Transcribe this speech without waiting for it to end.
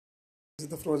This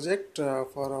is the project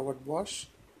for our wash.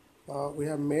 We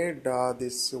have made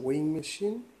this weighing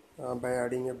machine by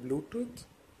adding a Bluetooth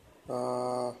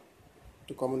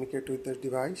to communicate with the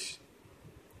device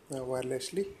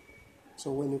wirelessly.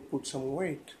 So when you put some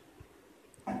weight,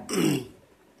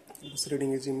 this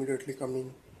reading is immediately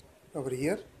coming over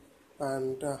here,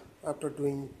 and after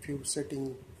doing few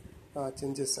setting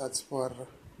changes as per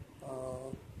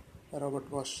robot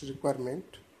wash requirement,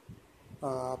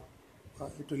 uh,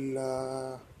 it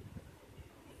will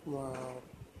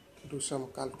do some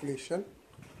calculation.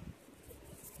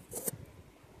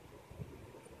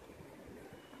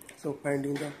 So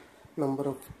finding the number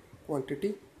of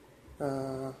quantity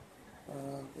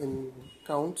in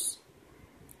counts.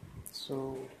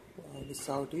 So this is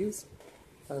how it is.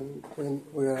 And when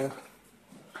we are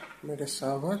made a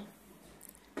server,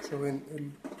 so when we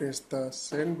press the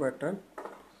send button,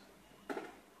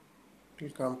 it will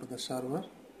come to the server,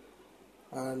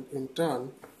 and in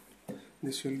turn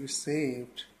this will be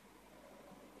saved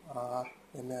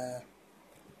in a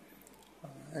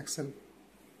Excel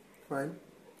file.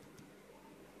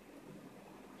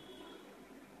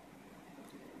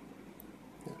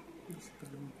 Yeah, this is the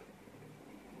number.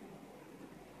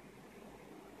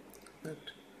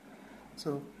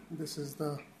 So this is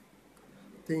the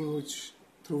thing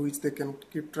through which they can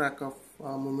keep track of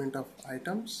movement of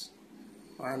items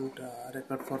and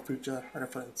record for future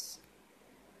reference.